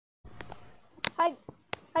Hi,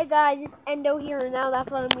 hi guys, it's Endo here, and now that's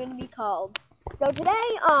what I'm going to be called. So today,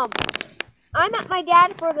 I'm at my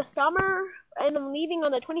dad for the summer, and I'm leaving on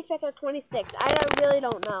the 25th or 26th. I really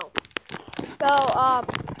don't know. So,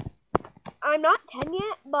 I'm not 10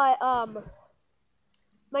 yet, but,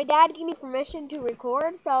 my dad gave me permission to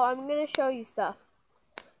record, so I'm going to show you stuff.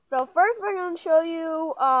 So first we're going to show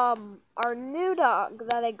you, our new dog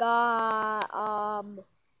that I got,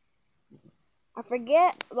 I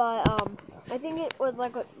forget, but, I think it was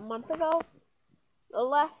like a month ago, or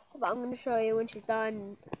less, but I'm going to show you when she's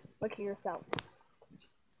done looking herself.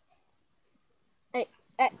 Hey,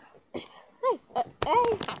 hey, look.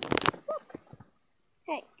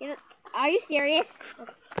 Hey, are you serious?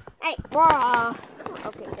 Hey, Aurora.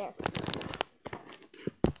 Okay, there.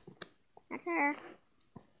 That's her.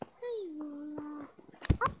 Hey, Aurora.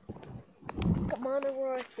 Come on,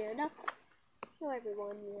 Aurora, stand up. Show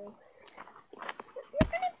everyone you. You're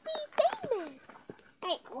gonna be famous.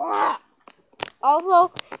 Hey, Aurora.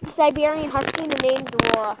 Also, the Siberian Husky, the name's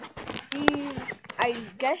Aurora. I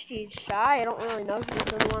guess she's shy. I don't really know. She just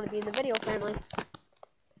doesn't want to be in the video, apparently.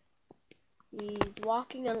 He's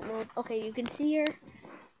walking. I don't know. Okay, you can see her.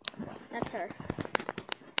 That's her.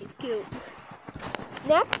 She's cute.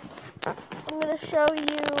 Next, I'm gonna show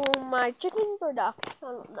you my chickens or ducks.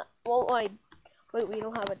 I don't know. Well, wait, we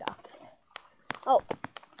don't have a duck. Oh.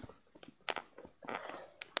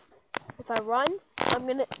 If I run,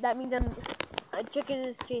 that means a chicken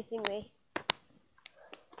is chasing me.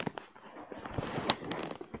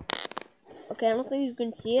 Okay, I don't think you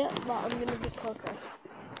can see it, but I'm gonna get closer.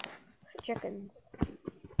 Chickens.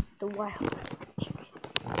 The wild chickens.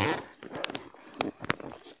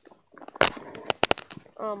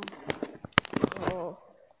 Oh.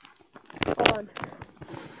 Hold on.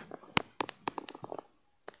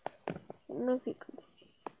 I don't know if you can see.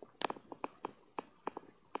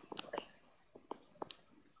 Okay.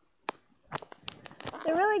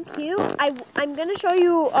 They're really cute. I'm gonna show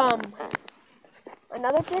you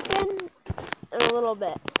another chicken in a little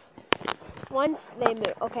bit. Once they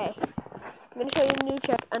move. Okay. I'm gonna show you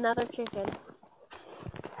another chicken.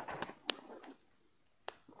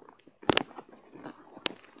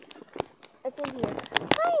 It's in here.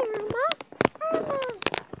 Hi, Irma. Irma.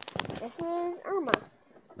 This is Irma.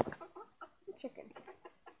 Chicken.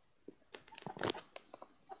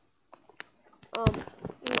 You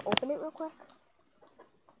wanna open it real quick?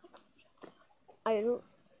 I'm gonna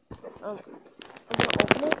open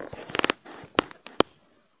it.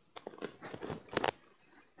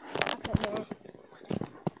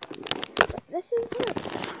 Okay, this is it.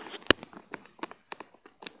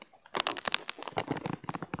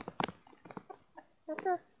 That's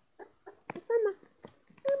her. It's Irma.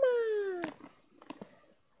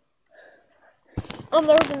 Irma!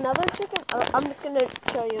 There's another chicken. I'm just gonna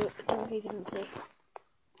show you in case you can see.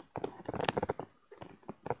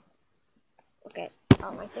 Okay.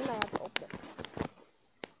 I think I have to open it.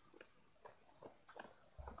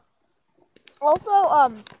 Also,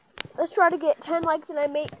 let's try to get 10 likes and I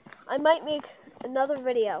might make another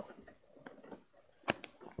video.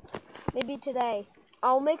 Maybe today.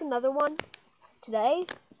 I'll make another one today.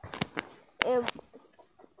 And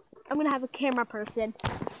I'm gonna have a camera person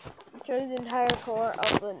show you the entire tour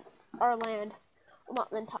of our land. Well, not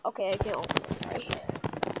the entire. Okay, I can't open it. Sorry.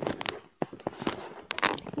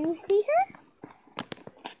 Can you see her?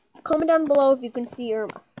 Comment down below if you can see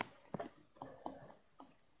Irma.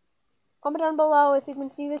 Comment down below if you can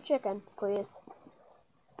see the chicken, please.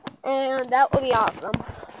 And that would be awesome.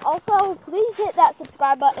 Also, please hit that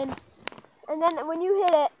subscribe button. And then when you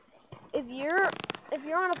hit it, if you're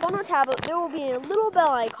on a phone or tablet, there will be a little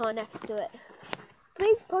bell icon next to it.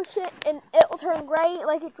 Please push it, and it will turn gray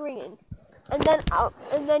like it's ringing. And then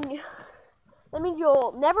that means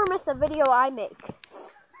you'll never miss a video I make.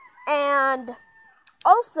 And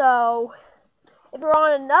also, if you're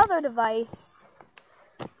on another device,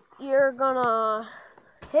 you're gonna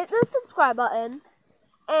hit the subscribe button,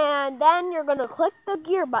 and then you're gonna click the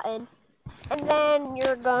gear button, and then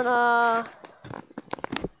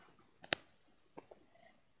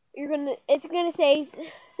it's gonna say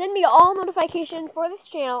send me all notifications for this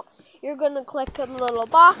channel. You're gonna click the little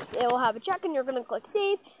box, it will have a check, and you're gonna click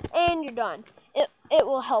save, and you're done. It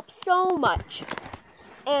will help so much.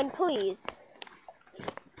 And please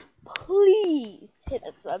hit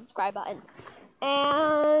the subscribe button.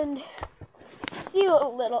 And see you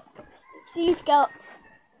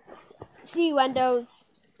Endos,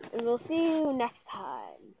 and we'll see you next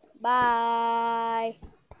time. Bye.